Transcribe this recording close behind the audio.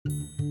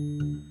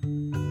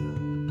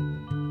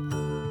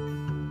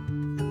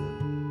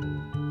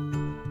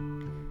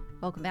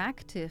Welcome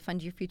back to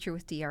Fund Your Future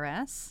with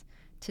DRS.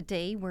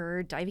 Today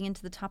we're diving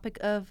into the topic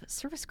of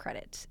service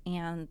credit.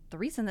 And the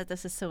reason that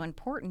this is so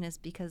important is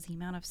because the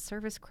amount of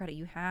service credit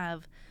you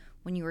have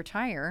when you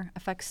retire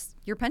affects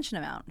your pension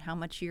amount, how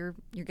much you're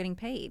getting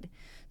paid.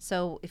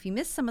 So if you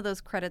miss some of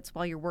those credits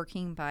while you're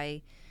working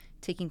by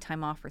taking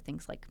time off for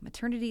things like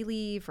maternity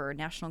leave or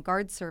National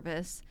Guard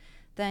service,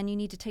 then you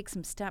need to take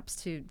some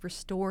steps to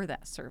restore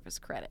that service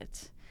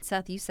credit.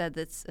 Seth, you said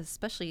that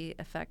especially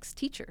affects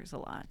teachers a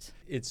lot.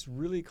 It's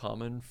really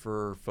common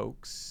for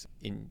folks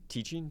in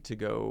teaching to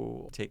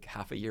go take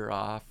half a year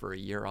off or a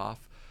year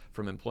off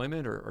from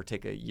employment or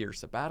take a year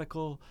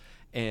sabbatical,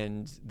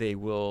 and they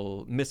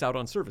will miss out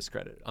on service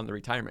credit, on the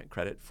retirement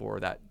credit for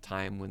that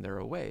time when they're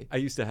away. I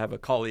used to have a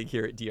colleague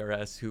here at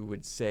DRS who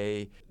would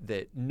say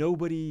that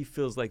nobody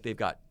feels like they've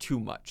got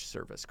too much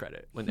service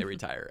credit when they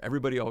retire.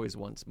 Everybody always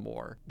wants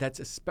more. That's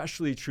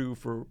especially true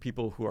for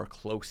people who are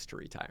close to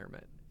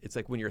retirement. It's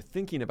like when you're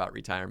thinking about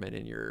retirement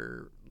in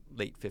your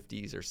late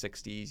 50s or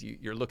 60s,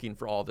 you're looking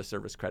for all the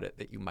service credit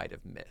that you might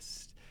have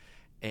missed.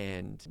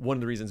 And one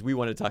of the reasons we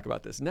want to talk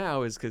about this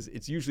now is because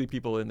it's usually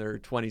people in their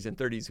 20s and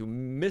 30s who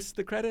miss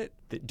the credit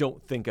that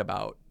don't think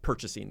about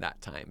purchasing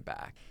that time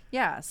back.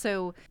 Yeah,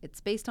 so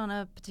it's based on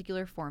a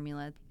particular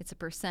formula. It's a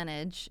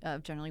percentage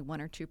of generally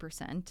 1 or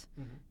 2%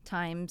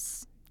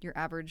 times your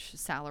average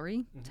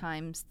salary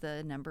times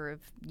the number of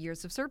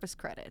years of service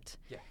credit.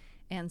 Yeah.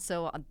 And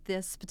so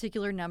this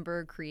particular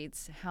number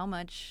creates how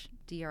much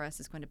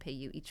DRS is going to pay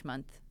you each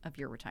month of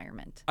your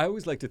retirement. I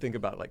always like to think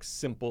about like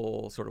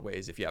simple sort of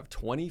ways. If you have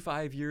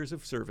 25 years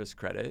of service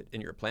credit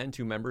and you're a Plan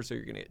 2 member, so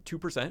you're going to get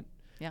 2%.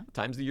 Yeah.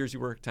 Times the years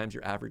you work, times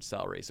your average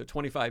salary. So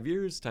 25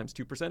 years times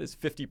 2% is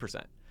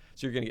 50%.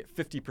 So you're going to get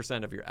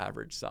 50% of your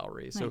average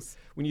salary. Nice. So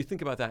when you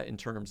think about that in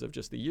terms of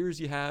just the years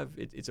you have,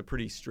 it's a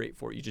pretty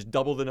straightforward. You just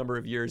double the number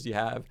of years you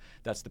have.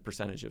 That's the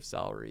percentage of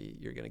salary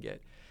you're going to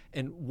get.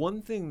 And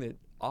one thing that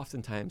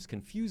oftentimes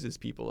confuses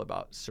people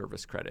about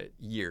service credit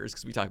years,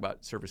 because we talk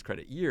about service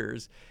credit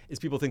years, is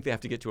people think they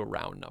have to get to a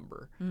round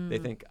number. They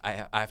think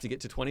I have to get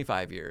to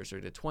 25 years or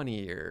to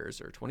 20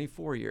 years or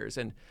 24 years.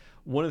 And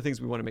one of the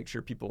things we want to make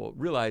sure people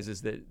realize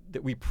is that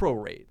we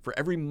prorate. For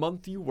every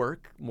month you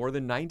work more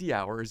than 90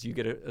 hours, you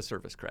get a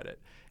service credit.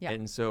 Yeah.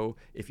 And so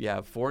if you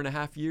have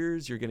 4.5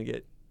 years, you're going to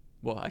get,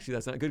 well, actually,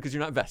 that's not good because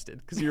you're not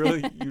vested, because you'd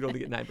only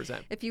get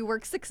 9%. If you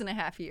work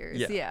 6.5 years,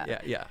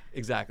 yeah,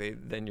 exactly.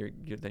 Then you're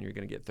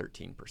going to get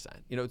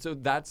 13%. So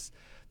that's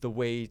the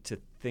way to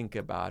think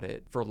about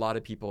it. For a lot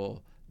of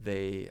people,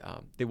 they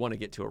want to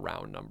get to a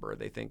round number.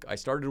 They think I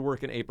started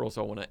work in April,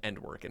 so I want to end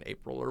work in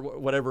April, or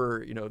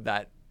whatever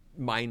that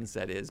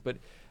mindset is. But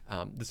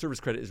the service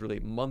credit is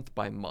really month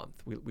by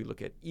month. We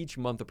look at each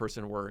month a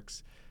person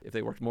works. If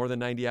they worked more than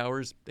 90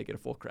 hours, they get a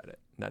full credit.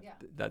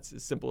 That's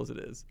as simple as it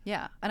is.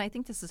 Yeah, and I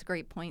think this is a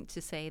great point to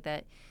say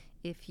that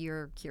if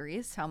you're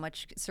curious how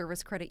much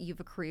service credit you've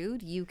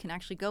accrued, you can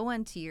actually go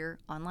into your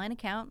online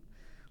account,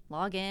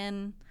 log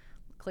in,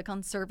 click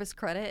on service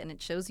credit, and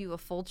it shows you a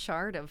full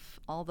chart of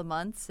all the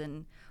months,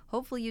 and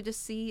hopefully you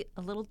just see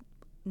a little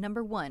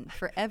number 1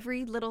 for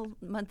every little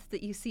month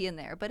that you see in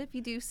there. But if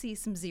you do see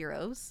some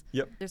zeros,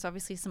 there's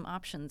obviously some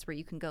options where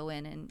you can go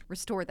in and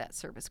restore that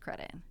service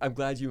credit. I'm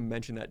glad you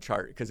mentioned that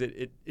chart, because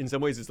it in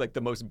some ways it's like the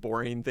most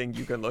boring thing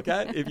you can look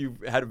at. If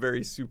you've had a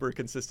very super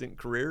consistent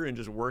career and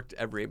just worked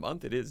every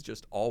month, it is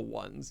just all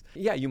ones.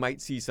 Yeah, you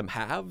might see some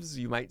halves,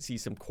 you might see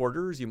some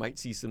quarters, you might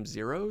see some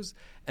zeros,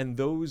 and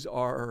those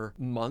are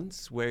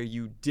months where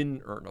you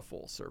didn't earn a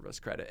full service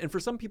credit. And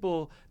for some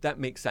people, that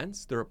makes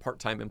sense. They're a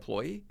part-time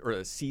employee or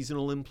a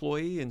seasonal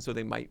employee, and so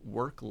they might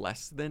work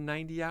less than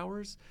 90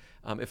 hours.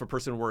 If a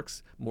person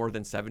works more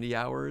than 70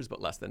 hours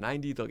but less than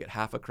 90, they'll get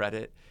half a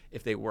credit.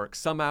 If they work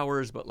some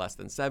hours but less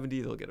than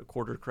 70, they'll get a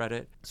quarter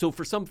credit. So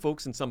for some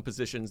folks in some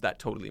positions, that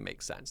totally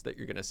makes sense, that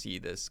you're going to see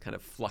this kind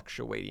of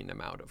fluctuating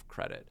amount of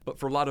credit. But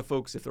for a lot of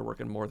folks, if they're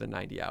working more than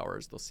 90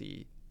 hours, they'll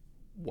see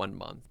 1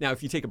 month. Now,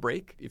 if you take a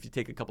break, if you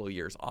take a couple of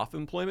years off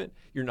employment,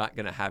 you're not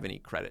going to have any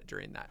credit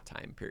during that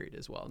time period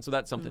as well. And so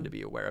that's something to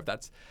be aware of.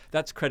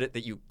 That's credit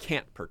that you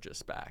can't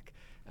purchase back.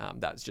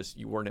 That's just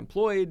you weren't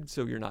employed,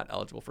 so you're not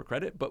eligible for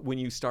credit. But when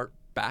you start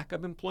back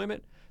of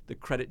employment, the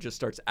credit just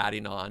starts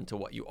adding on to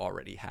what you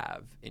already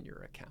have in your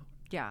account.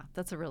 Yeah,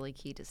 that's a really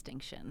key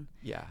distinction.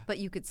 Yeah. But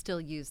you could still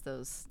use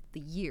the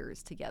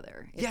years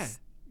together.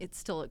 It's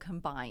still a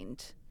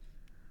combined.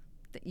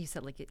 That you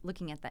said, like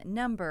looking at that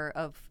number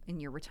of in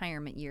your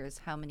retirement years,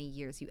 how many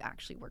years you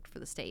actually worked for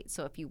the state.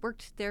 So if you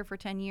worked there for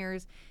 10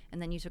 years and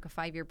then you took a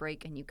 5-year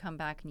break and you come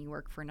back and you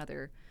work for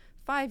another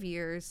 5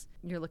 years,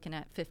 you're looking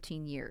at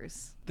 15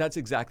 years. That's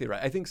exactly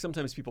right. I think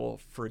sometimes people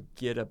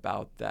forget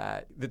about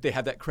that they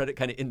have that credit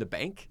kind of in the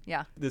bank.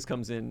 Yeah. This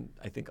comes in,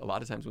 I think, a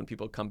lot of times when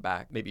people come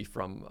back maybe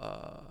from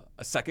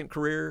a second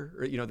career,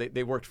 or,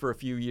 they worked for a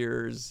few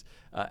years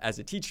as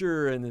a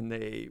teacher, and then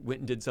they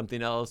went and did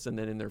something else, and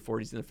then in their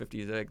 40s and their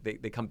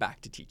 50s, they come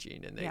back to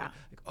teaching, and they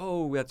like,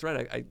 oh, that's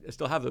right, I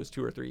still have those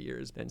 2 or 3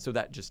 years. And so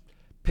that just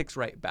picks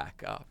right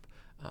back up.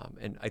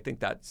 And I think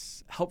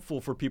that's helpful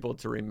for people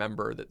to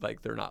remember that,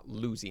 like, they're not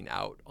losing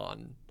out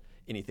on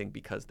anything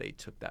because they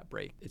took that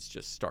break. It's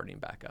just starting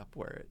back up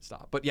where it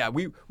stopped. But yeah,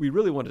 we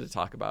really wanted to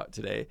talk about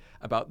today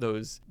about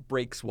those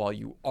breaks while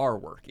you are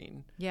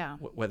working. Yeah.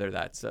 Whether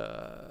that's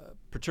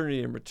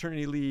paternity and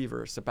maternity leave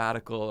or a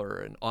sabbatical or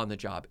an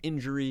on-the-job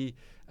injury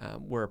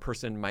where a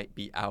person might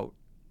be out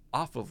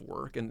off of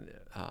work and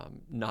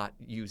not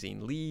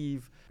using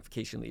leave,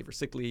 vacation leave or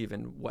sick leave,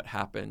 and what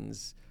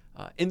happens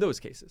in those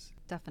cases.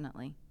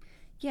 Definitely.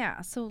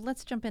 Yeah, so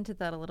let's jump into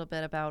that a little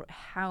bit about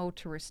how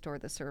to restore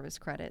the service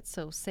credit.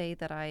 So say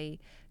that I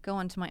go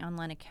onto my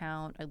online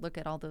account, I look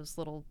at all those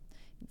little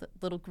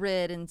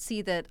grid and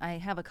see that I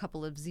have a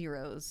couple of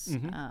zeros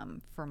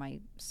for my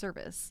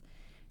service.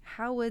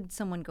 How would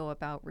someone go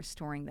about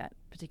restoring that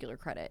particular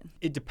credit?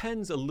 It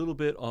depends a little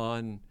bit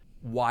on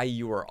why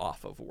you are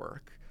off of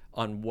work,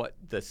 on what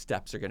the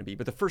steps are going to be.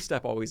 But the first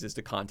step always is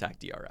to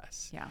contact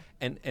DRS. Yeah.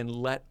 And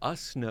let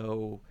us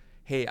know,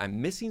 hey,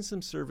 I'm missing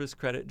some service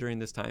credit during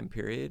this time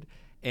period,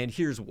 and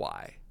here's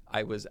why.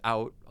 I was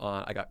out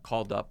I got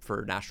called up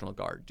for National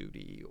Guard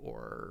duty,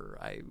 or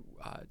I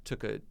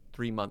took a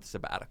 3-month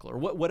sabbatical, or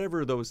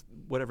whatever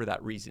that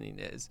reasoning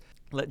is.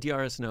 Let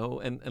DRS know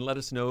and let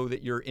us know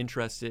that you're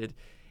interested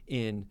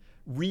in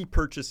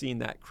repurchasing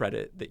that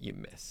credit that you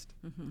missed.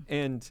 Mm-hmm.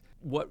 And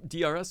what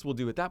DRS will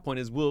do at that point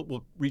is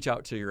we'll reach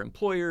out to your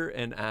employer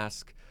and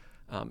ask,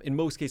 in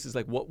most cases,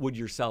 like, what would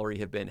your salary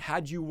have been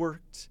had you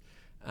worked?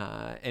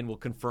 And we'll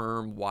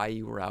confirm why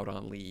you were out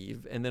on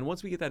leave. And then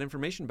once we get that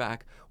information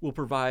back, we'll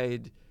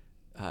provide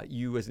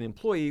you as an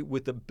employee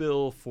with a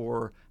bill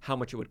for how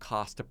much it would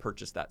cost to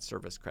purchase that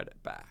service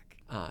credit back.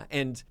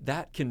 And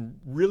that can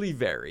really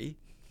vary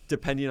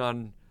depending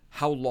on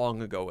how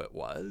long ago it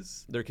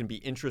was. There can be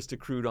interest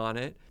accrued on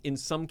it. In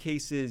some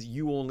cases,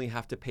 you only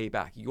have to pay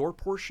back your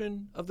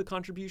portion of the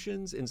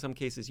contributions. In some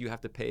cases, you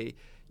have to pay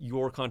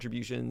your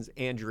contributions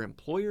and your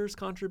employer's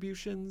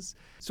contributions.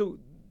 So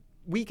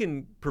we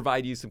can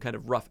provide you some kind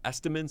of rough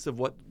estimates of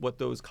what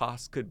those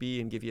costs could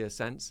be and give you a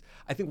sense.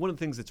 I think one of the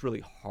things that's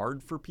really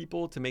hard for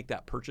people to make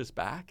that purchase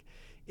back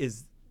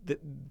is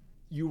that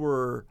you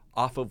were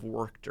off of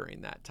work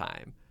during that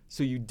time.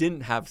 So you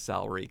didn't have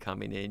salary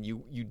coming in.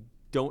 You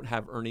don't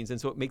have earnings. And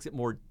so it makes it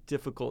more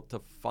difficult to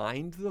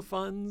find the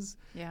funds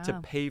to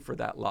pay for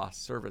that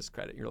lost service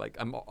credit. You're like,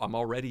 I'm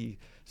already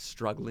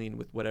struggling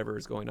with whatever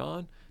is going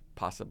on,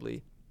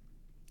 possibly.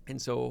 And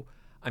so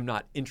I'm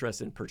not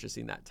interested in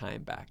purchasing that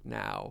time back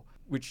now,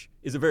 which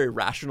is a very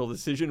rational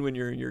decision when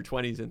you're in your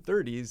 20s and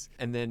 30s.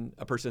 And then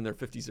a person in their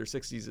 50s or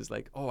 60s is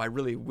like, oh, I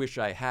really wish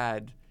I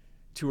had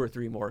 2 or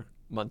 3 more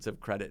months of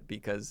credit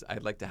because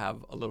I'd like to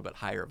have a little bit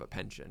higher of a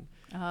pension.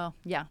 Oh,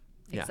 yeah,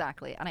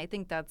 exactly. And I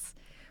think that's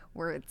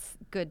where it's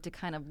good to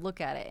kind of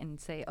look at it and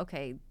say,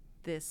 okay,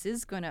 this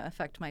is going to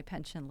affect my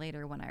pension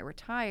later when I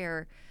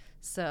retire.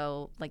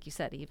 So like you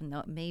said, even though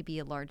it may be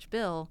a large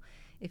bill,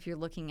 if you're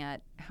looking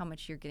at how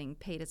much you're getting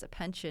paid as a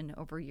pension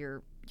over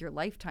your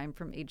lifetime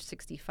from age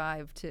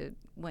 65 to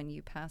when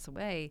you pass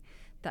away,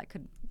 that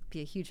could be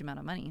a huge amount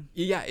of money.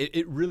 Yeah,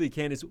 it really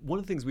can. It's one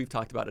of the things we've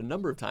talked about a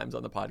number of times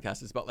on the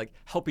podcast is about like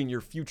helping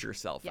your future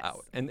self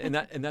out. And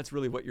that's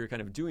really what you're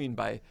kind of doing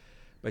by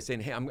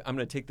saying, hey, I'm going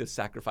to take this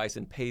sacrifice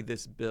and pay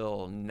this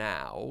bill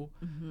now.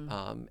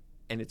 Mm-hmm.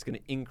 And it's going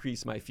to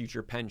increase my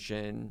future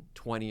pension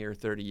 20 or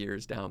 30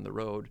 years down the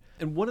road.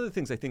 And one of the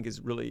things I think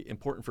is really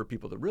important for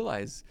people to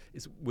realize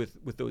is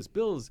with those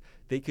bills,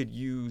 they could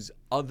use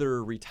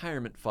other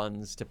retirement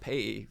funds to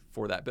pay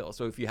for that bill.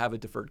 So if you have a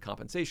deferred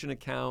compensation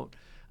account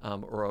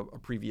or a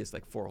previous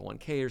like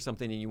 401k or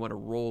something, and you want to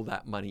roll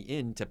that money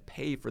in to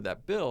pay for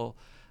that bill,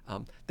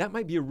 that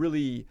might be a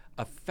really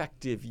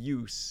effective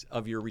use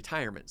of your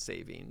retirement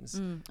savings.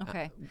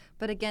 Okay.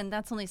 But again,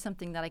 that's only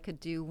something that I could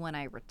do when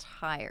I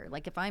retire.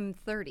 Like if I'm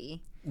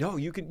 30. No,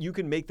 you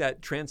can make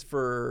that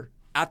transfer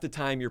at the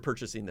time you're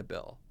purchasing the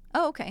bill.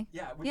 Oh, okay.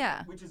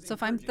 Yeah. Which is so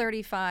if I'm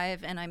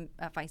 35 and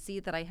if I see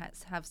that I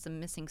have some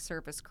missing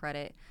service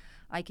credit,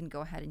 I can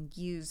go ahead and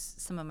use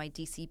some of my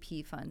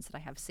DCP funds that I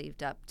have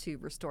saved up to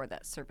restore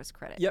that service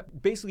credit. Yep.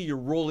 Basically, you're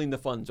rolling the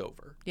funds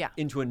over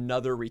into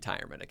another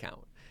retirement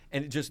account.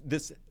 And it just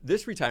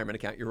this retirement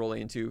account you're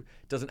rolling into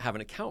doesn't have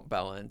an account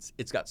balance.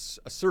 It's got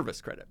a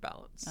service credit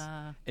balance.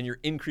 And you're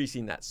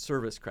increasing that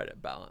service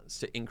credit balance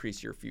to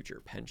increase your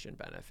future pension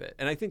benefit.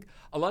 And I think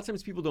a lot of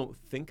times people don't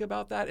think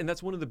about that. And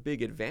that's one of the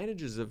big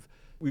advantages of,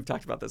 we've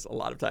talked about this a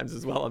lot of times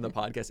as well on the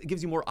podcast. It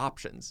gives you more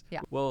options. Yeah.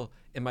 Well,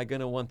 am I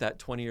going to want that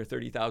 $20,000 or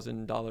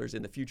 $30,000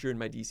 in the future in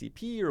my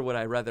DCP, or would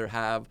I rather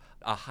have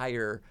a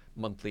higher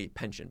monthly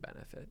pension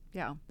benefit?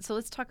 Yeah. So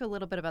let's talk a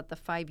little bit about the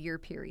 5-year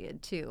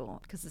period too,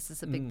 because this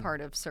is a big part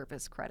of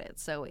service credit.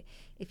 So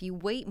if you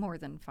wait more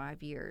than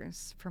 5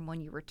 years from when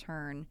you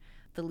return,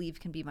 the leave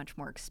can be much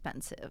more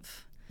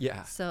expensive.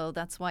 Yeah. So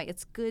that's why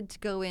it's good to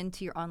go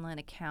into your online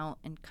account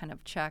and kind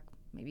of check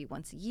maybe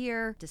once a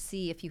year to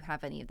see if you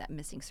have any of that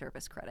missing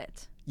service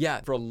credit.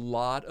 Yeah, for a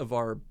lot of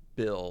our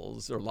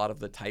bills or a lot of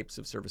the types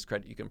of service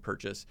credit you can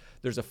purchase,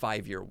 there's a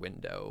 5-year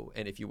window.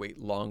 And if you wait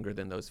longer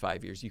than those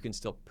 5 years, you can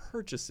still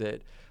purchase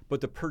it.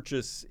 But the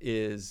purchase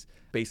is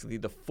basically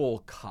the full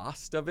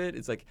cost of it.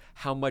 It's like,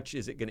 how much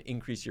is it going to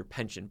increase your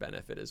pension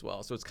benefit as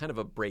well? So it's kind of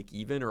a break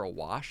even or a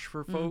wash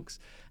for folks.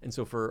 And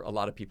so for a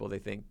lot of people, they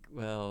think,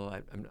 well,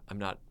 I'm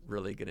not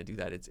really going to do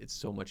that. It's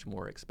so much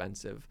more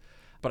expensive.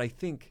 But I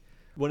think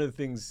one of the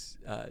things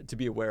to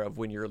be aware of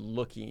when you're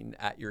looking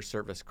at your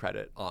service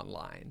credit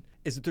online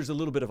is that there's a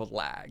little bit of a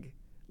lag,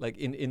 like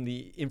in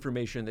the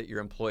information that your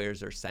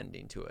employers are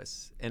sending to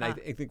us. And I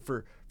think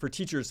for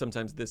teachers,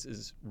 sometimes this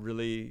is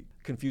really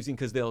confusing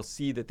because they'll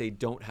see that they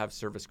don't have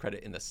service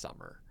credit in the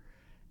summer.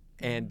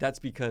 And that's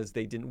because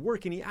they didn't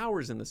work any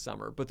hours in the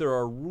summer. But there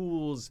are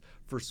rules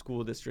for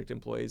school district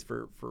employees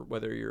for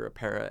whether you're a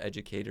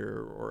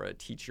para-educator or a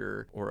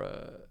teacher or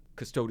a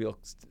custodial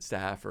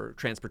staff or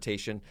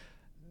transportation,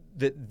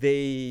 that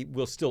they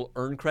will still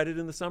earn credit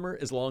in the summer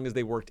as long as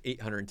they worked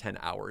 810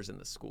 hours in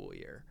the school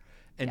year.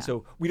 And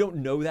so we don't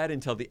know that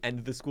until the end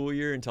of the school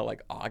year, until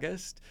like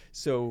August.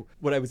 So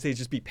what I would say is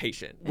just be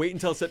patient. Wait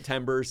until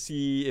September,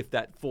 see if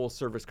that full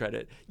service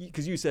credit,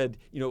 because you said,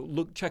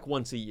 check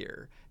once a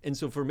year. And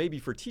so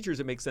for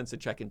teachers, it makes sense to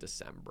check in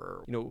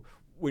December,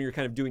 when you're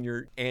kind of doing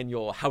your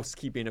annual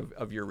housekeeping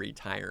of your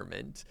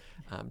retirement,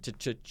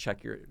 to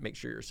check make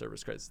sure your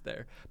service credit's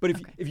there. But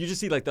if you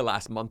just see like the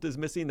last month is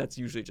missing, that's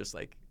usually just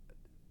like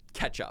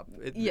catch up.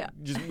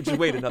 Just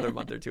wait another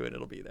month or two and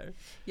it'll be there.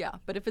 Yeah.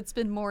 But if it's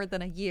been more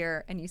than a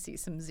year and you see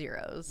some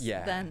zeros,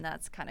 then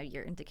that's kind of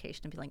your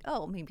indication to be like,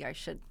 oh, maybe I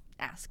should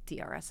ask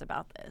DRS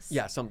about this.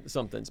 Yeah,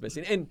 something's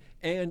missing.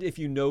 And if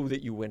you know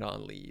that you went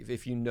on leave,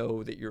 if you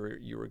know that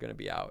you were going to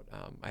be out.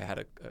 I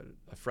had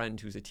a friend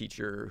who's a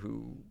teacher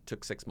who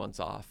took 6 months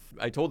off.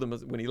 I told him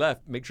when he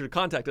left, make sure to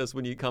contact us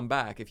when you come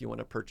back if you want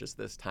to purchase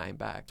this time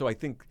back. So I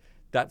think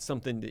that's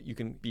something that you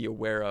can be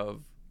aware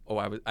of.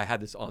 I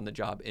had this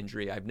on-the-job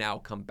injury. I've now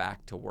come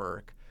back to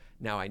work.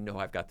 Now I know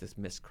I've got this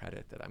missed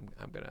credit that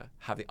I'm going to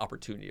have the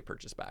opportunity to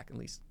purchase back, at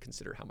least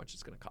consider how much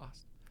it's going to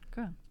cost.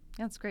 Good.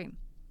 Yeah, that's great.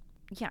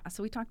 Yeah,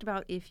 so we talked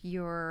about if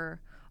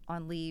you're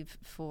on leave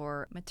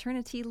for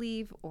maternity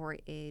leave or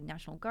a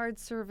National Guard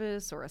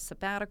service or a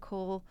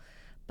sabbatical,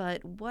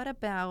 but what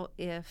about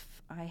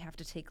if I have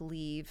to take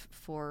leave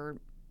for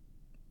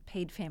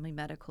paid family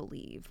medical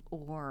leave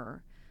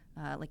or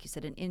like you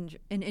said, an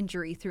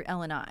injury through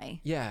L&I.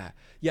 Yeah.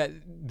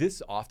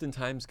 This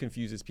oftentimes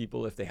confuses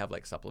people if they have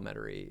like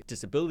supplementary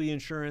disability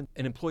insurance.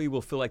 An employee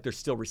will feel like they're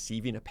still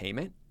receiving a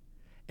payment.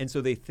 And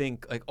so they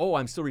think like, oh,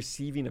 I'm still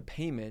receiving a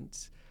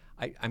payment.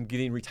 I'm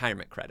getting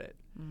retirement credit.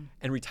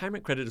 And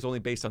retirement credit is only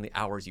based on the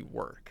hours you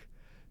work.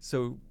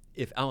 So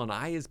if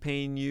L&I is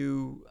paying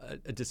you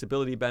a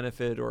disability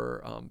benefit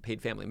or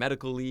paid family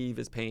medical leave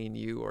is paying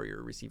you, or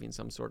you're receiving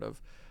some sort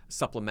of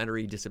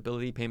supplementary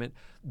disability payment,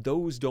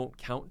 those don't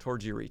count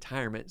towards your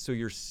retirement. So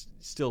you're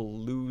still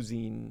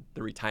losing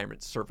the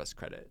retirement service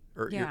credit,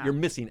 or you're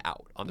missing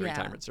out on the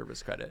retirement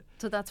service credit.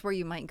 So that's where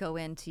you might go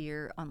into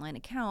your online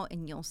account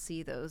and you'll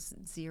see those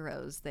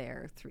zeros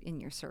there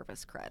in your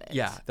service credit.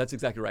 Yeah, that's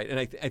exactly right. And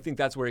I think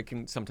that's where it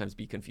can sometimes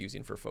be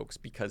confusing for folks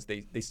because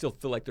they still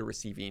feel like they're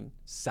receiving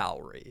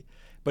salary,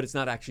 but it's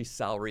not actually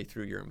salary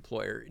through your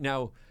employer.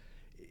 Now,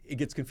 it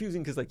gets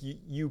confusing because like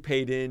you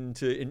paid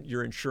into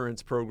your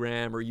insurance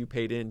program or you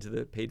paid into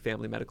the paid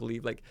family medical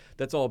leave, like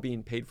that's all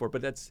being paid for,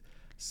 but that's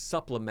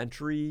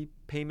supplementary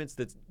payments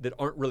that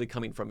aren't really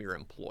coming from your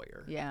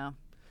employer. Yeah.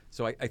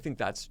 So I think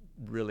that's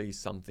really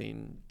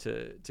something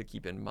to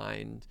keep in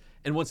mind.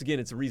 And once again,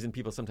 it's a reason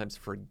people sometimes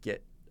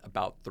forget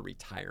about the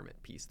retirement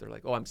piece. They're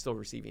like, oh, I'm still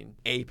receiving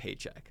a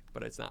paycheck,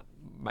 but it's not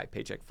my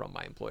paycheck from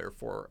my employer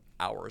for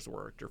hours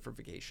worked or for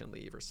vacation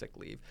leave or sick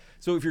leave.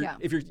 So if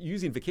you're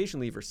using vacation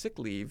leave or sick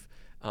leave,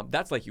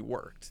 that's like you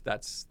worked.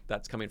 That's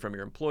coming from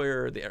your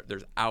employer.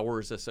 There's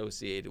hours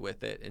associated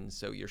with it, and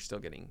so you're still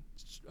getting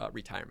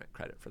retirement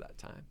credit for that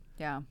time.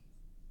 Yeah,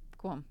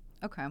 cool.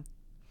 Okay.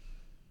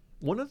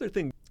 One other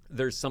thing,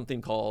 there's something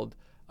called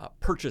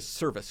purchase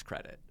service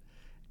credit.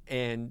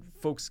 And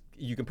folks,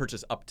 you can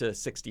purchase up to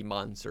 60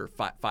 months or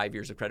 5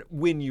 years of credit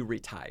when you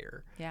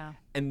retire. Yeah.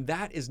 And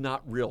that is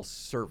not real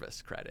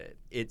service credit.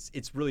 It's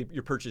really,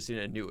 you're purchasing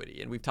an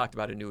annuity. And we've talked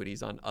about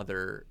annuities on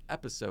other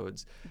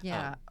episodes.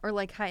 Yeah. Or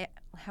like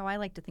how I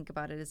like to think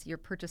about it is you're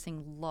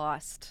purchasing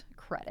lost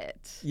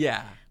credit.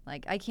 Yeah.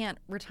 Like I can't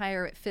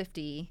retire at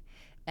 50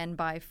 and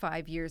buy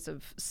 5 years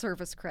of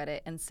service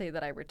credit and say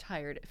that I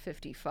retired at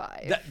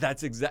 55.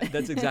 That's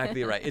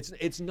exactly right.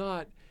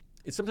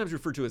 It's sometimes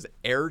referred to as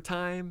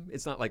airtime.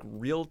 It's not like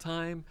real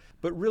time,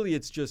 but really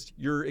it's just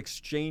you're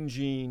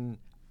exchanging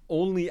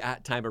only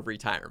at time of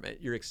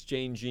retirement. You're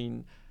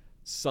exchanging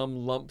some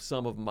lump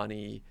sum of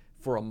money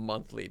for a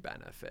monthly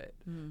benefit.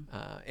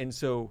 And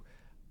so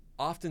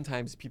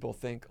oftentimes people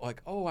think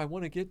like, oh, I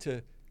want to get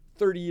to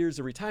 30 years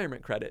of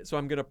retirement credit. So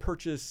I'm going to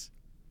purchase,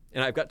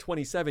 and I've got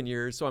 27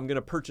 years, so I'm going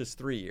to purchase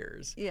 3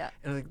 years. Yeah.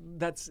 And like,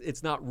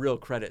 it's not real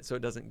credit, so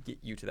it doesn't get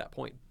you to that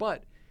point.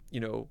 But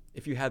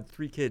if you had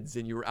 3 kids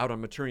and you were out on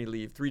maternity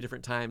leave 3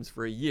 different times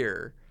for a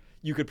year,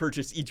 you could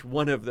purchase each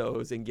one of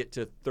those and get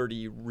to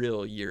 30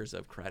 real years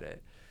of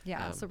credit.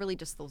 Yeah, so really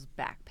just those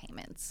back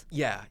payments.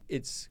 Yeah,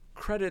 it's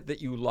credit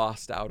that you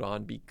lost out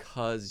on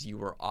because you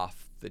were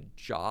off the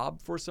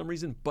job for some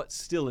reason, but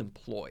still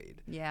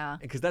employed. Yeah.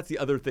 Because that's the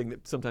other thing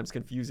that sometimes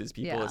confuses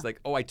people Yeah. is like,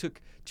 oh, I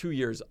took 2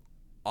 years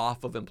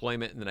off of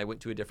employment and then I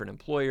went to a different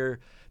employer.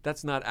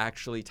 That's not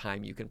actually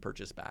time you can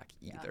purchase back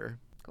either.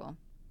 Cool.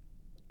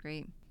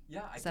 Great.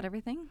 Yeah, Is that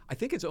everything? I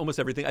think it's almost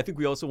everything. I think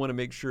we also want to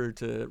make sure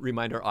to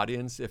remind our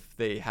audience if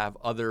they have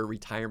other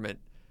retirement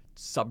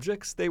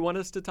subjects they want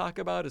us to talk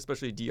about,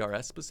 especially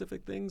DRS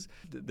specific things,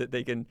 that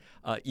they can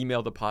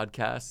email the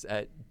podcasts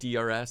at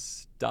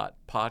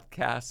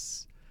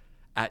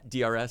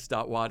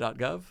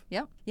drs.podcasts@drs.wa.gov.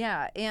 Yep.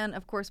 Yeah. And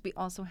of course, we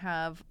also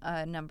have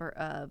a number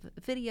of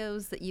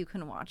videos that you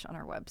can watch on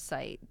our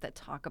website that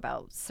talk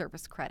about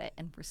service credit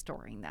and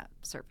restoring that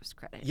service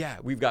credit. Yeah,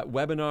 we've got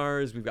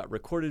webinars, we've got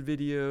recorded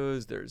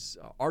videos, there's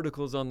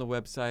articles on the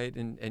website,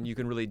 and you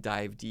can really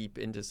dive deep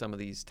into some of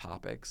these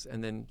topics.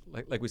 And then,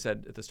 like we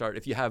said at the start,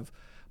 if you have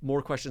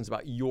more questions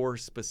about your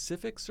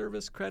specific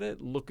service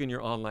credit, look in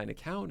your online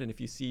account. And if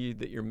you see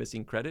that you're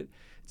missing credit,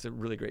 it's a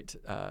really great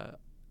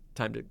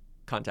time to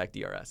contact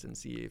DRS and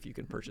see if you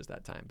can purchase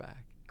that time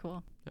back.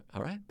 Cool.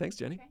 All right. Thanks,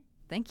 Jenny. Okay.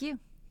 Thank you.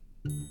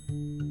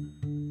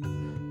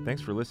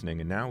 Thanks for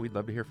listening, and now we'd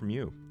love to hear from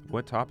you.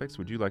 What topics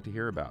would you like to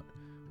hear about?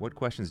 What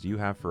questions do you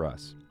have for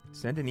us?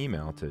 Send an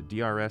email to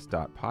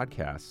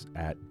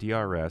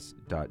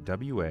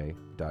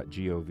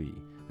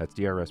drs.podcasts@drs.wa.gov. That's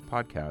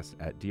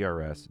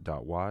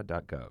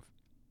drspodcasts@drs.wa.gov.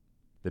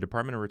 The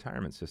Department of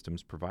Retirement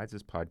Systems provides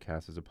this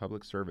podcast as a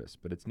public service,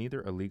 but it's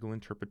neither a legal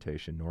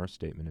interpretation nor a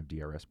statement of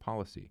DRS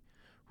policy.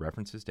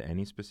 References to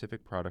any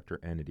specific product or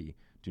entity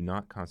do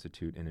not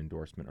constitute an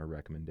endorsement or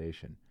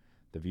recommendation.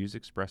 The views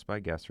expressed by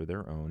guests are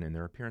their own, and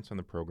their appearance on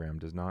the program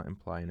does not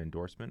imply an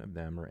endorsement of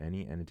them or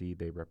any entity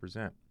they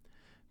represent.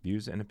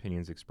 Views and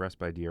opinions expressed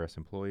by DRS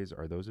employees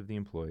are those of the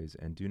employees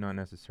and do not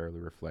necessarily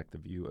reflect the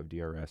view of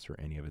DRS or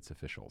any of its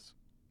officials.